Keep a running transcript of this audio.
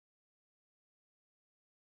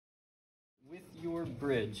your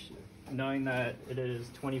bridge, knowing that it is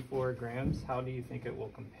 24 grams, how do you think it will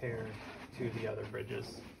compare to the other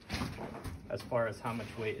bridges as far as how much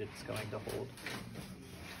weight it's going to hold?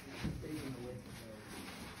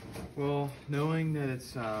 Well, knowing that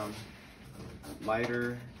it's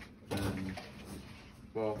lighter than,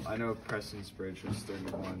 well, I know Preston's bridge was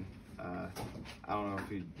 31. I don't know if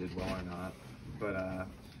he did well or not, but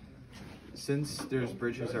since there's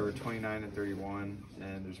bridges that were 29 and 31,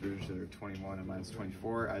 and there's bridges that are 21 and mine's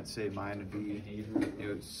 24, I'd say mine would be,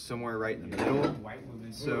 somewhere right in the middle.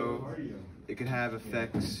 So it could have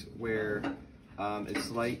effects where it's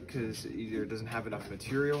light because it either doesn't have enough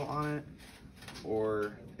material on it,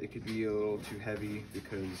 or it could be a little too heavy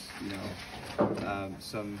because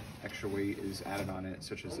some extra weight is added on it,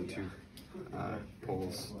 such as the two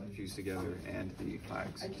poles fused together and the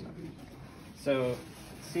flags. So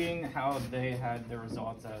seeing how they had the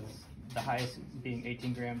results as the highest being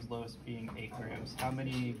 18 grams, lowest being 8 grams, how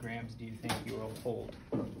many grams do you think you will hold?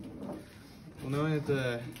 Well, knowing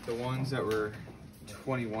that the ones that were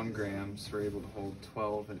 21 grams were able to hold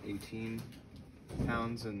 12 and 18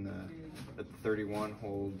 pounds, and the 31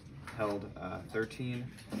 held 13,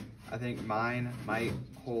 I think mine might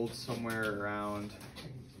hold somewhere around,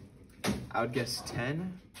 I would guess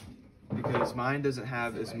 10, because mine doesn't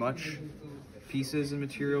have as much pieces and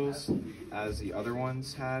materials as the other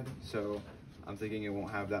ones had, so I'm thinking it won't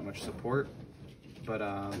have that much support. But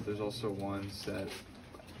there's also ones that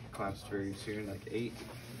collapsed very soon, like 8,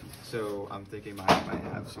 so I'm thinking mine might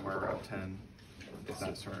have somewhere around 10, if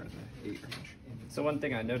not somewhere in the 8 range. So one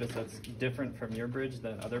thing I noticed that's different from your bridge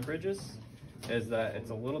than other bridges is that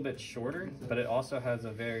it's a little bit shorter, but it also has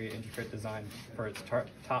a very intricate design for its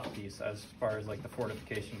top piece as far as like the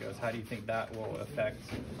fortification goes. How do you think that will affect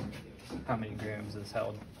how many grams is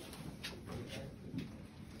held?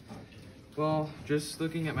 Well, just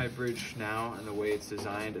looking at my bridge now and the way it's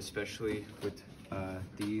designed, especially with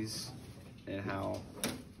these and how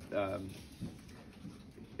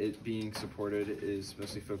it being supported is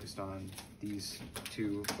mostly focused on these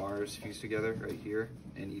 2 bars fused together right here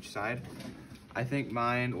in each side. I think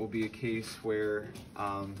mine will be a case where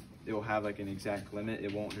it will have like an exact limit.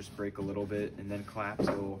 It won't just break a little bit and then collapse.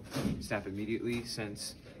 It will snap immediately,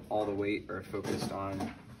 since all the weight are focused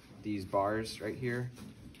on these bars right here.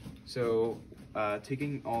 So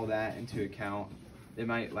taking all that into account, it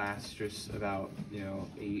might last just about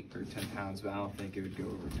 8 or 10 pounds, but I don't think it would go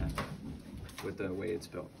over 10 with the way it's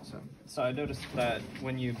built. So I noticed that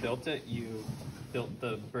when you built it, you built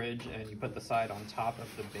the bridge and you put the side on top of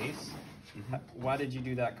the base. Mm-hmm. Why did you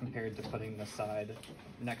do that compared to putting the side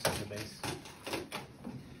next to the base?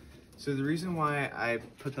 So the reason why I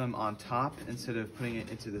put them on top instead of putting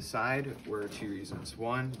it into the side were 2 reasons.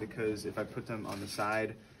 One, because if I put them on the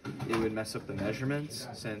side, it would mess up the measurements,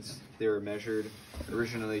 since they were measured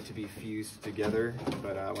originally to be fused together,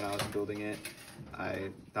 but when I was building it, I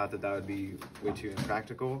thought that would be way too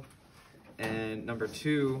impractical. And number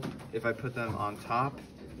 2, if I put them on top,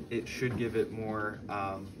 it should give it more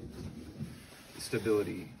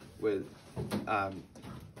stability with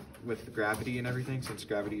the gravity and everything, since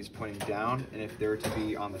gravity is pointing down, and if they were to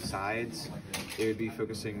be on the sides, it would be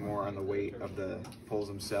focusing more on the weight of the poles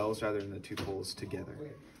themselves rather than the 2 poles together.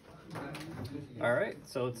 All right,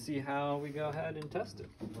 so let's see how we go ahead and test it.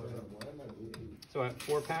 So at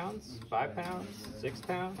 4 pounds, 5 pounds, 6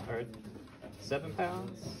 pounds, or 7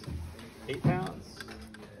 pounds, 8 pounds,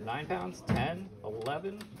 9 pounds, 10,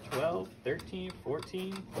 11, 12, 13,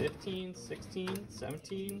 14, 15, 16,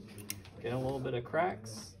 17, getting a little bit of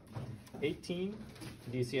cracks, 18.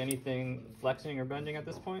 Do you see anything flexing or bending at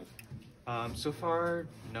this point? So far,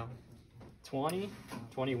 no. 20,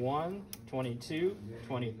 21, 22,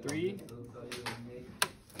 23.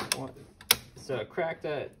 So cracked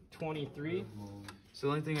at 23. So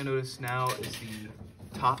the only thing I noticed now is the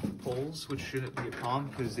top poles, which shouldn't be a problem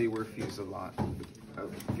because they were fused with a lot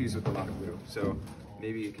of glue. So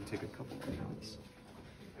maybe it can take a couple of pounds.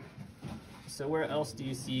 So where else do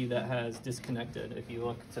you see that has disconnected if you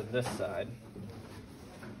look to this side?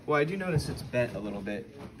 Well, I do notice it's bent a little bit,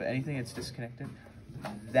 but anything that's disconnected?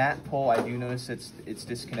 That pole, I do notice it's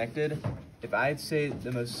disconnected. If I'd say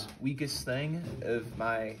the most weakest thing of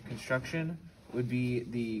my construction would be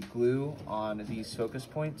the glue on these focus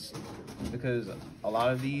points, because a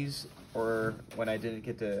lot of these, or when I didn't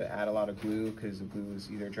get to add a lot of glue because the glue was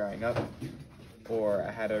either drying up, or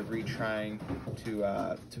I had to retrying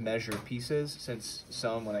to measure pieces, since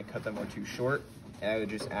some, when I cut them, were too short, and I would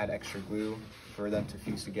just add extra glue for them to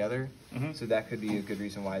fuse together. Mm-hmm. So that could be a good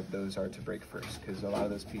reason why those are to break first, because a lot of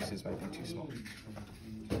those pieces might be too small.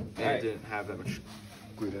 And it didn't have that much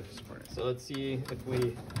glue to support it. So let's see if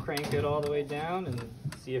we crank it all the way down and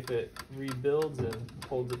see if it rebuilds and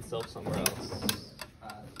holds itself somewhere else.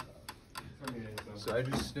 So I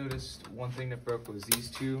just noticed one thing that broke was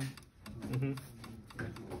these two. Mm-hmm.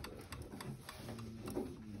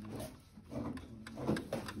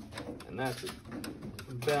 And that's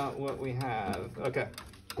about what we have. Okay.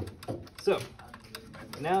 So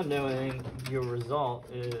now knowing your result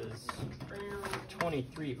is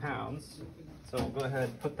 23 pounds, so we'll go ahead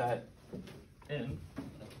and put that in.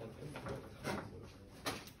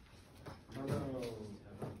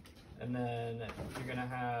 And then you're gonna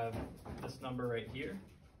have this number right here.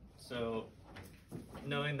 So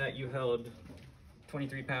knowing that you held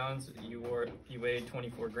 23 pounds, you weighed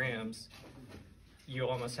 24 grams, you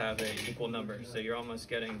almost have a equal number. So you're almost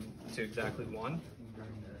getting to exactly 1.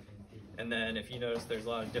 And then if you notice, there's a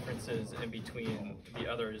lot of differences in between the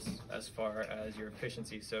others as far as your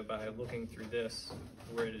efficiency. So by looking through this,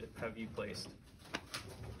 where have you placed?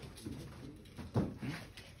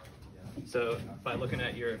 So by looking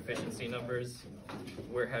at your efficiency numbers,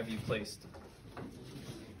 where have you placed?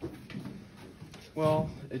 Well,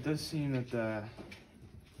 it does seem that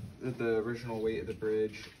the original weight of the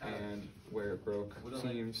bridge and where it broke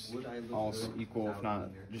seems almost equal, if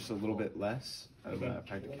not just a little bit less of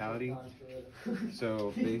practicality.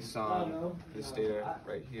 So based on this data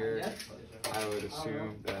right here, I would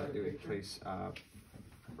assume that it would place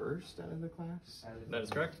first out of the class. That is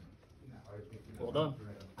correct. Well done.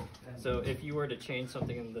 So if you were to change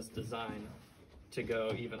something in this design to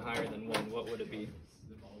go even higher than 1, what would it be?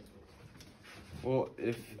 Well,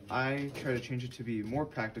 if I try to change it to be more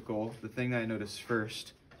practical, the thing that I noticed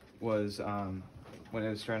first was when it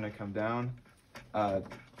was starting to come down,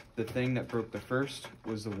 the thing that broke the first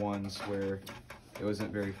was the ones where it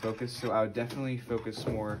wasn't very focused. So I would definitely focus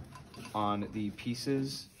more on the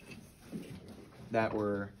pieces that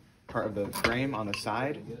were part of the frame on the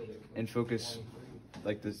side and focus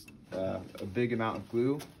like this a big amount of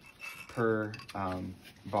glue per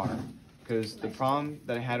bar. Because the problem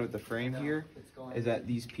that I had with the frame here is that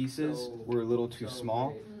these pieces were a little too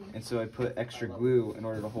small, and so I put extra glue in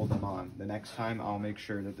order to hold them on. The next time I'll make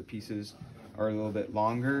sure that the pieces are a little bit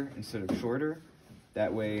longer instead of shorter.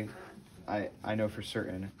 That way I know for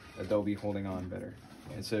certain that they'll be holding on better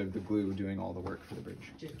instead of the glue doing all the work for the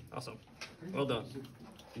bridge. Awesome. Well done.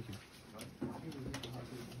 Thank you.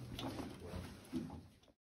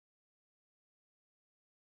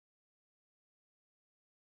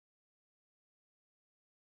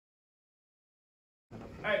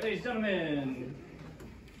 All right, ladies and gentlemen,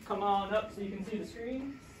 come on up so you can see the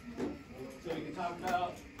screen, so we can talk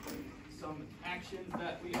about some actions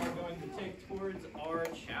that we are going to take towards our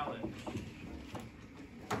challenge.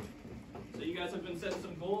 So you guys have been setting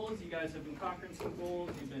some goals, you guys have been conquering some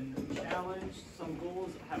goals, you've been challenged, some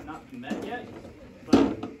goals have not been met yet,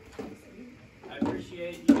 but I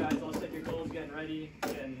appreciate you guys all set your goals, getting ready,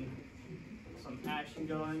 getting some action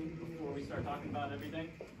going before we start talking about everything.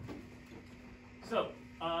 So,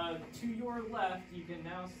 to your left, you can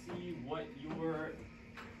now see what your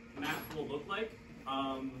map will look like.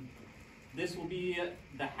 This will be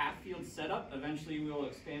the half field setup. Eventually we will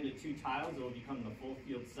expand to 2 tiles. It will become the full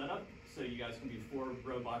field setup. So you guys can do 4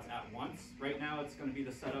 robots at once. Right now it's going to be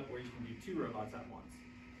the setup where you can do 2 robots at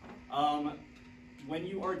once. When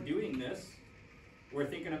you are doing this, we're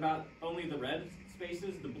thinking about only the red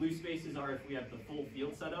spaces. The blue spaces are if we have the full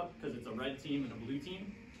field setup, because it's a red team and a blue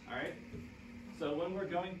team. All right. So when we're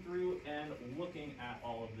going through and looking at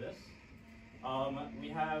all of this, we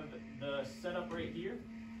have the setup right here,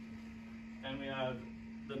 and we have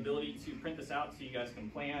the ability to print this out so you guys can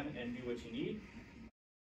plan and do what you need.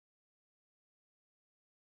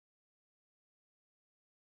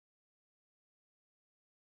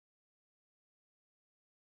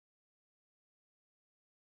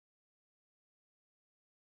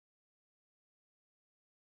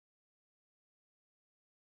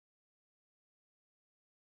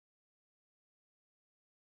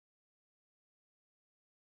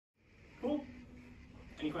 Cool?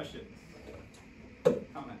 Any questions?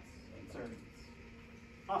 Comments? Concerns?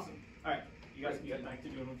 Awesome. All right. You guys can get back to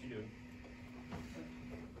doing what you're doing.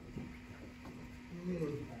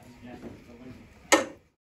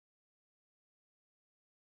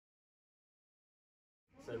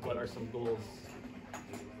 So what are some goals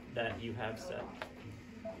that you have set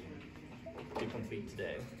to complete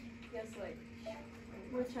today? Yes, like,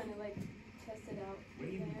 we're trying to, like, test it out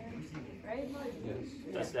there, right?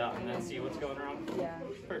 Yes. Test it out and then see what's going wrong? Yeah.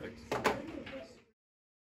 Perfect.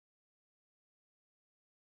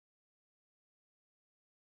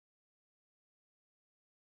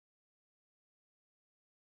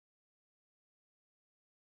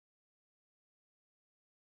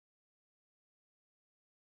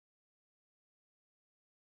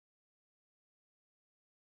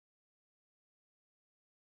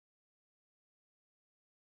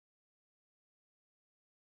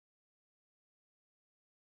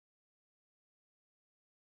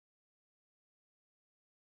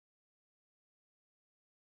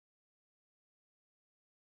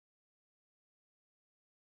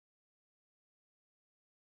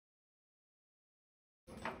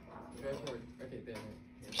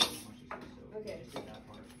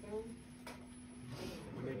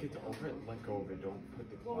 get over it, let go of it. Don't put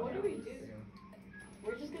the Well, claw what down. do we do?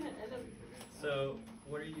 We're just gonna end up. So,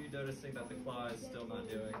 what are you noticing that the claw is still not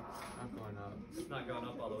doing? Not going up. It's not going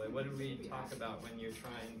up all the way. What did we talk about when you're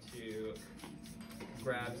trying to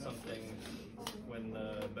grab something when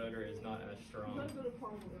the motor is not as strong?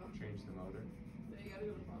 Change the motor.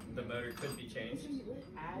 The motor could be changed,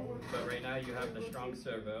 but right now you have the strong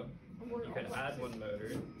servo. You could add one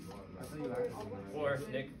motor, or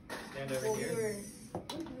Nick, stand over here.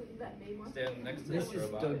 Stand next to This this is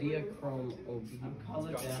robot. Dodiachrome OB. Drop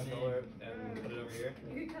the controller and put it over here.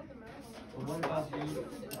 You could cut them out. What about these?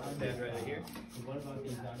 Stand right here, What about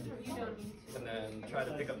these guys? You don't need to. and then try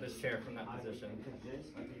to pick up this chair from that position.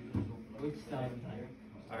 Which side here?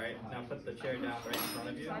 All right, now put the chair down right in front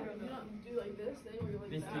of you. You don't do like this thing where you're like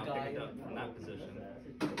This that. Now guy. pick it up from that position.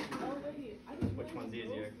 Oh, wait, I just Which one's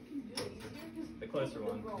easier? can do it easier 'cause The closer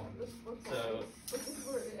one. this looks So like this is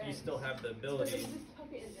where it you ends. still have the So ability you just tuck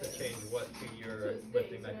it in to there. change what to So your it stays,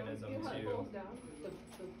 lifting you know? mechanism You know how it to. falls down?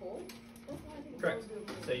 The pole? That's why I think Correct. girls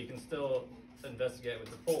do it. So you can still investigate with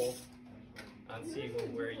the pole and see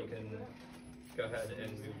where you can go ahead and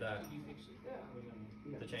move that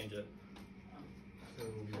Yeah. to change it. So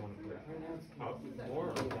you want to put it up more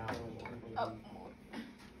or down more? Up.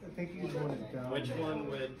 I think you just want it down. Which one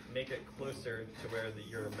would make it closer to where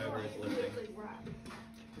your motor is lifting?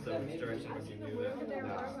 So which direction would you move it?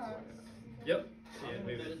 Yep. So you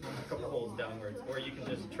move it a couple holes downwards, or you can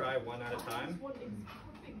just try one at a time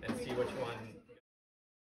and see which one.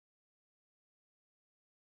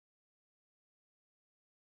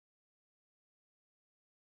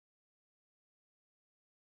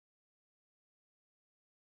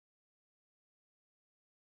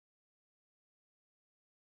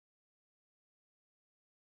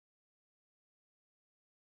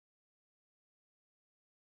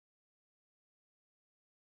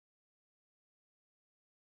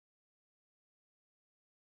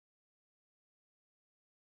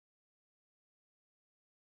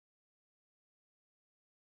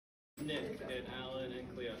 Nick and Alan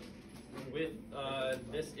and Cleo. With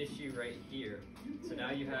this issue right here, so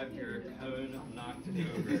now you have your cone knocked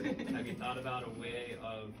over. Have you thought about a way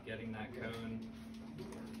of getting that cone?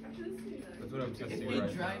 That's what I'm testing If we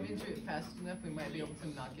right drive now. into it fast enough, we might be able to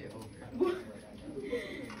knock it over.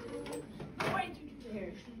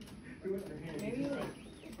 Maybe like.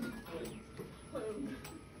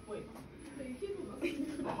 Wait.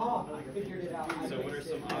 Aha! I figured it out. So what are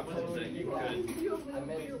some options that you could I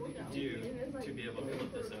do to be able to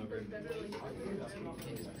flip this over?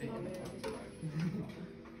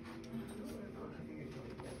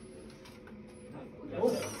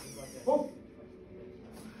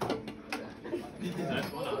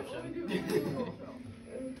 That's one option.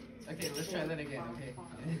 Okay, let's try that again, okay?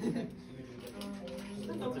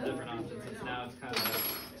 That's a different option since now it's kind of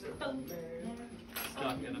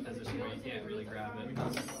stuck in a position where you can't really grab it.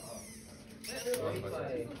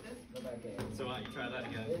 So why don't you try that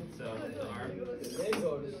again? So the arm.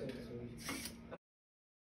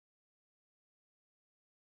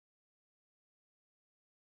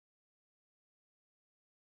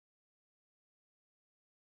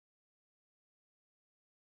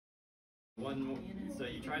 So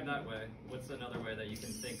you tried that way. What's another way that you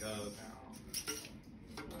can think of?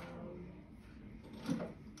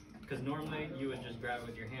 Because normally you would just grab it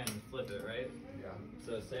with your hand and flip it, right? Yeah.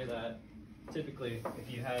 So say that typically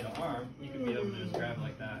if you had an arm, you could be able to just grab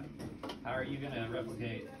like that. How are you going to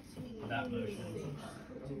replicate that motion?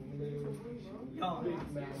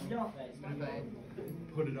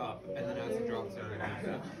 Put it up, and then as it drops down, I have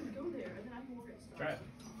that. Try it.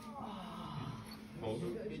 Hold.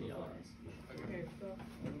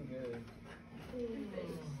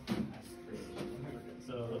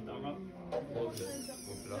 So lift the arm up. Hold it.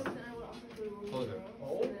 Lift it up. Hold it.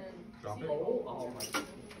 Drop it.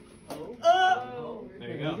 There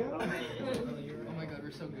you go. Oh my god,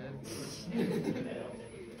 we're so good.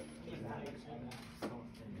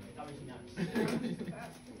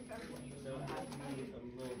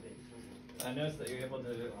 I noticed that you're able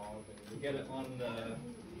to get it on the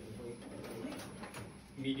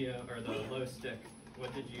medium or the low stick.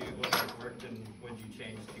 What worked and what did you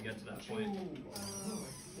change to get to that point?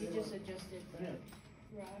 We just adjusted the rod.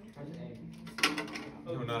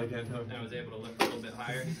 No, not again. No. And I was able to lift a little bit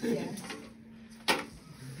higher. Yeah.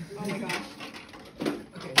 Oh my gosh.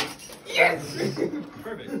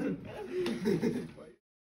 Perfect.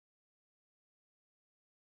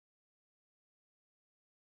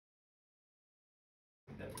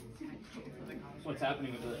 What's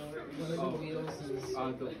happening with it? Oh,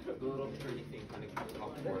 the little turny thing kind of comes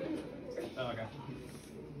off for it. Oh, okay.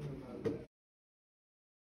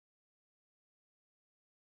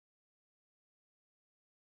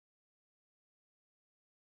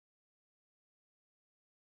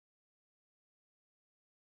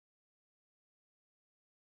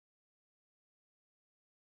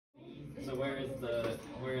 So where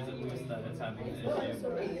is it loose that it's having the issue?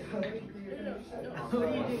 What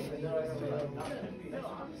do you do?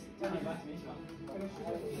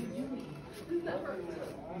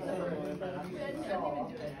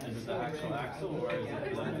 Is it the actual axle or is it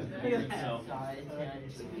the gear itself?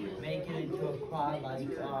 Make it into a quad like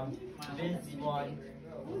this one,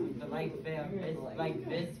 like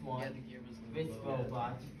this one, this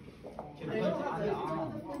robot, to put on the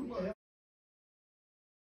arm.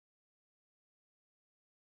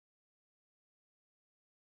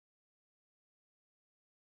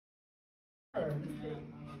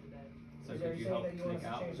 So could you help Nick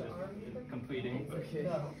out with completing,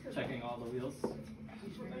 checking all the wheels?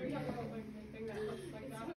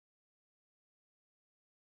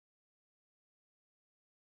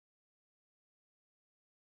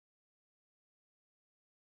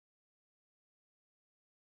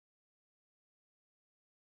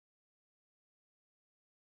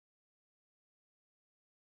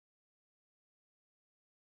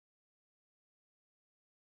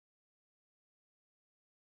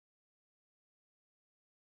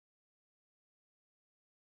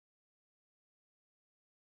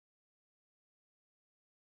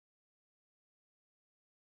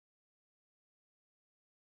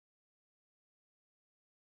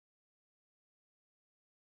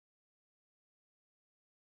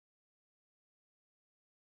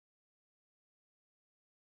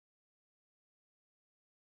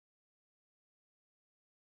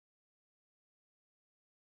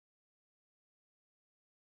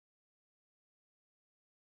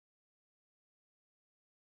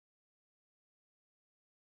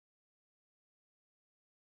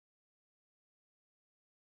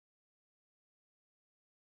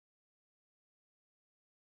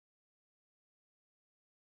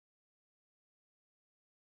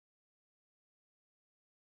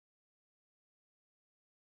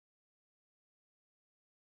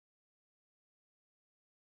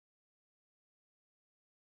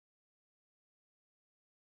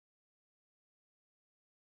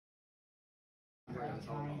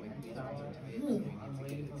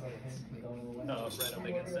 No, right up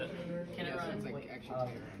against it. Can it run like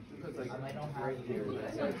actually?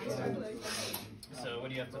 So what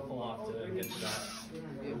do you have to pull off to get to that?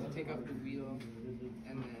 You have to take off the wheel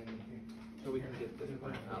and then. So we can get this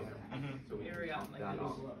one out. So we Here we can go. that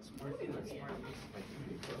off.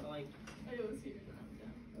 Like.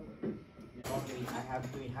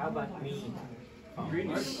 How about me? Green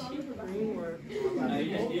works. Green work. No,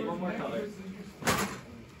 you just need one more color.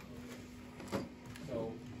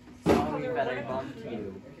 Sorry that I bumped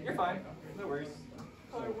you. You're fine. No worries.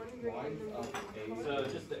 So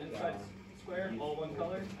just the inside square, all one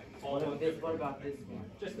color, all one. What about this one?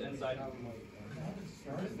 Just the inside.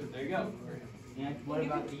 There you go. And what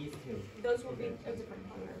about these two? Those will be a different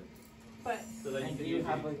color. But So then you And can do you use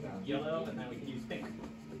have like yellow, and then we can use pink.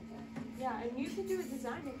 yeah, and you can do a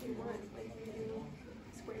design if you want, like you do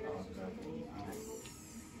squares or something.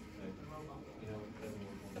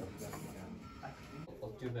 I'll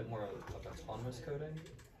do a bit more of autonomous coding,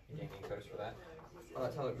 yanking codes for that.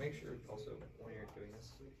 Tyler, make sure also when you're doing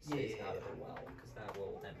this, stays out of it well, because that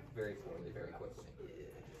will end very poorly very quickly.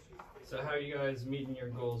 So how are you guys meeting your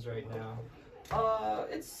goals right now?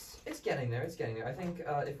 It's getting there. It's getting there. I think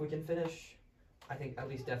if we can finish, I think at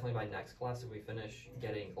least definitely by next class, if we finish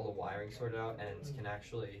getting all the wiring sorted out and can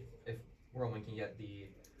actually, if Roman can get the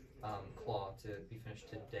claw to be finished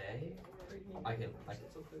today, I can.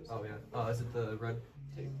 Oh yeah. Is it the red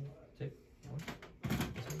tape? Tape?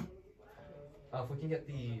 If we can get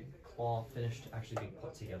the claw finished actually being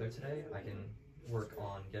put together today, I can work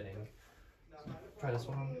on getting. Try this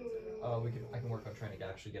one. I can work on trying to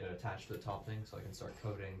actually get it attached to the top thing, so I can start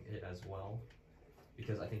coding it as well.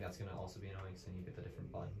 Because I think that's gonna also be annoying, so you get the different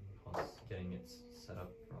button plus getting it set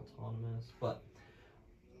up for autonomous. But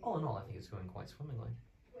all in all, I think it's going quite swimmingly.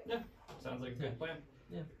 Yeah, sounds like a good plan.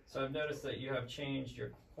 Yeah. So I've noticed that you have changed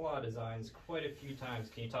your claw designs quite a few times.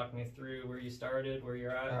 Can you talk me through where you started, where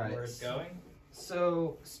you're at, and where it's going?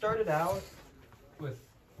 So started out with,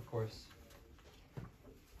 of course,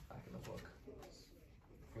 back in the book.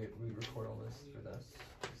 We record all this for this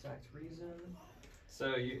exact reason.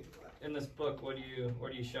 So you, in this book, what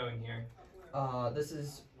are you showing here? This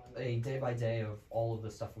is a day by day of all of the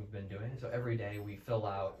stuff we've been doing. So every day we fill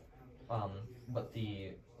out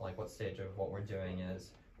what stage of what we're doing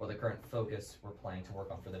is, what the current focus we're planning to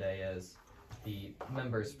work on for the day is, the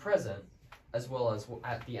members present, as well as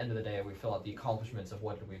at the end of the day we fill out the accomplishments of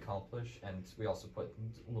what did we accomplish, and we also put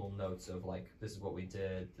little notes of like, this is what we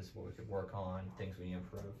did, this is what we could work on, things we need to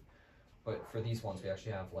improve. but for these ones, we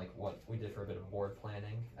actually have like what we did for a bit of board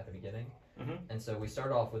planning at the beginning. Mhm. And so we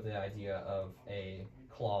start off with the idea of a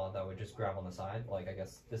claw that would just grab on the side. Like I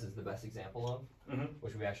guess this is the best example of,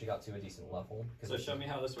 which we actually got to a decent level. So show me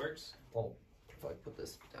how this works. Well, if I put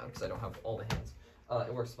this down because I don't have all the hands.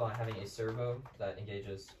 It works by having a servo that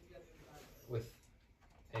engages with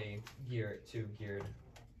a two geared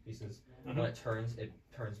pieces. When it turns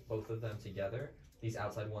both of them together. These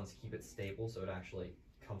outside ones keep it stable so it actually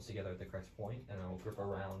comes together at the correct point, and it will grip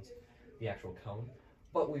around the actual cone.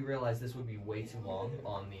 But we realized this would be way too long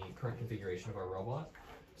on the current configuration of our robot,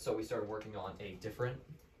 so we started working on a different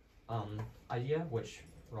idea, which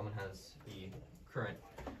Roman has the current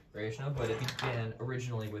variation of, but it began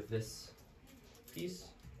originally with this piece,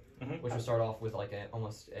 which would start off with like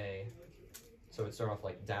so it'd start off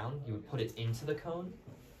like down. You would put it into the cone.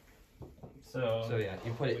 So yeah,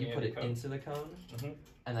 you put it into the cone,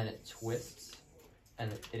 and then it twists,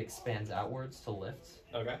 and it expands outwards to lift.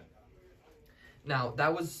 Okay. Now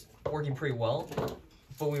that was working pretty well,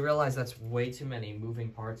 but we realized that's way too many moving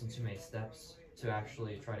parts and too many steps to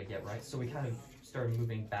actually try to get right. So we kind of started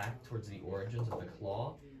moving back towards the origins of the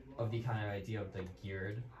claw, of the kind of idea of the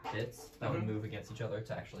geared bits that would move against each other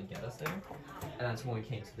to actually get us there. And that's when we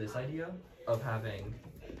came to this idea of having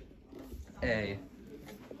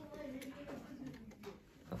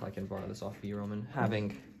if I can borrow this off of you, Roman,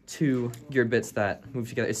 having two geared bits that move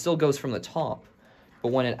together. It still goes from the top,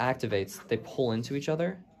 but when it activates, they pull into each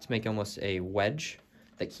other to make almost a wedge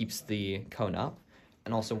that keeps the cone up.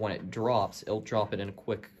 And also when it drops, it'll drop it in a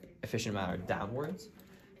quick, efficient manner downwards,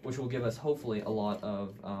 which will give us hopefully a lot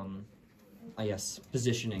of, I guess,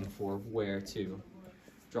 positioning for where to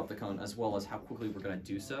drop the cone, as well as how quickly we're going to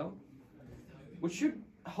do so, which should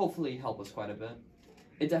hopefully help us quite a bit.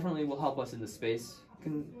 It definitely will help us in the space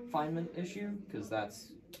confinement issue, because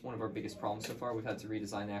that's one of our biggest problems so far. We've had to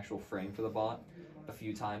redesign the actual frame for the bot a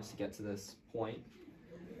few times to get to this point,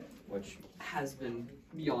 which has been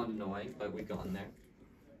beyond annoying, but we've gotten there.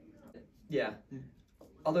 Yeah.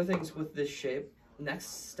 Other things with this shape,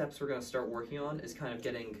 next steps we're going to start working on is kind of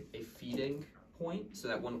getting a feeding point, so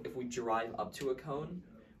that if we drive up to a cone,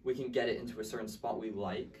 we can get it into a certain spot we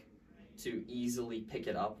like to easily pick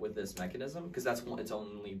it up with this mechanism, because that's its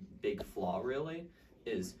only big flaw really,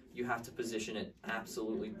 is you have to position it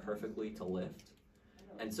absolutely perfectly to lift.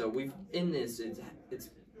 And so it's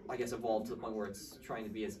I guess evolved to the point where it's trying to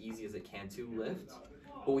be as easy as it can to lift,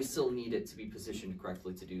 but we still need it to be positioned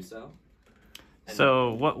correctly to do so.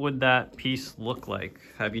 So what would that piece look like?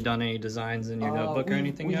 Have you done any designs in your notebook or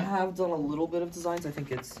anything yet? We have done a little bit of designs. I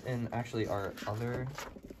think it's in actually our other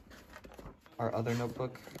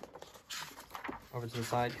notebook over to the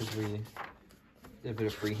side, because we did a bit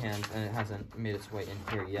of freehand and it hasn't made its way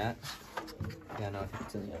in here yet. Yeah, no, I think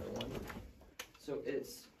it's in the other one. So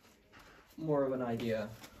it's more of an idea.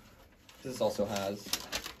 This also has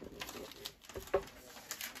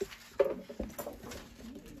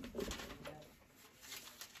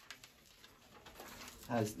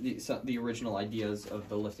the original ideas of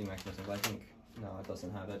the lifting mechanisms. I think no, it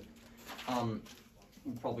doesn't have it. I'm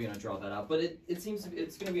probably gonna draw that out, but it seems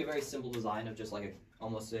it's gonna be a very simple design of just like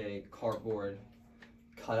almost a cardboard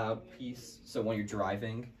cutout piece. So when you're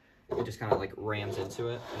driving, it just kind of like rams into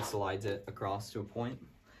it and slides it across to a point.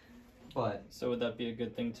 But so would that be a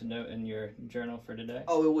good thing to note in your journal for today?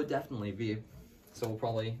 Oh, it would definitely be. So we'll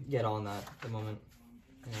probably get on that the moment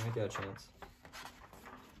we get a chance.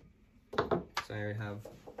 So I already have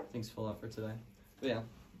things full up for today. But yeah,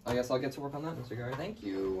 I guess I'll get to work on that, Mr. Gary. Thank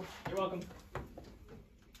you. You're welcome.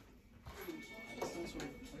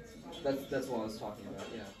 That's what I was talking about,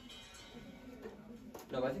 yeah.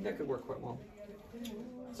 No, but I think that could work quite well.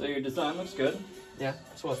 So your design looks good. Yeah,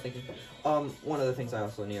 that's what I was thinking. One of the things I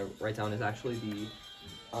also need to write down is actually the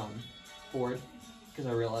board, because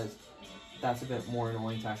I realized that's a bit more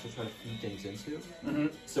annoying to actually try to feed things into.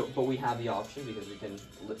 So, but we have the option because we can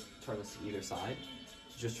turn this to either side.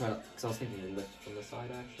 Just try to, because I was thinking to lift from the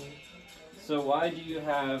side actually. So why do you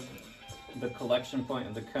have the collection point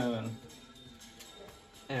of the cone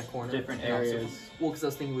in a corner? Different areas. Well, because I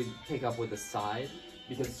was thinking we'd pick up with the side,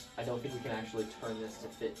 because I don't think we can actually turn this to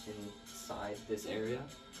fit inside this area.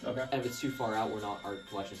 Okay. And if it's too far out, our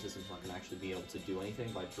collection system's not going to actually be able to do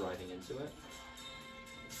anything by driving into it.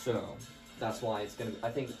 So that's why it's going to,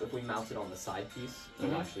 I think if we mount it on the side piece,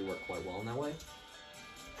 it'll actually work quite well in that way.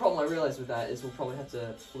 Problem I realized with that is we'll probably have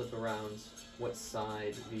to flip around what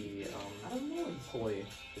side the pulley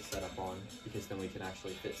is set up on, because then we can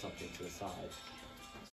actually fit something to the side.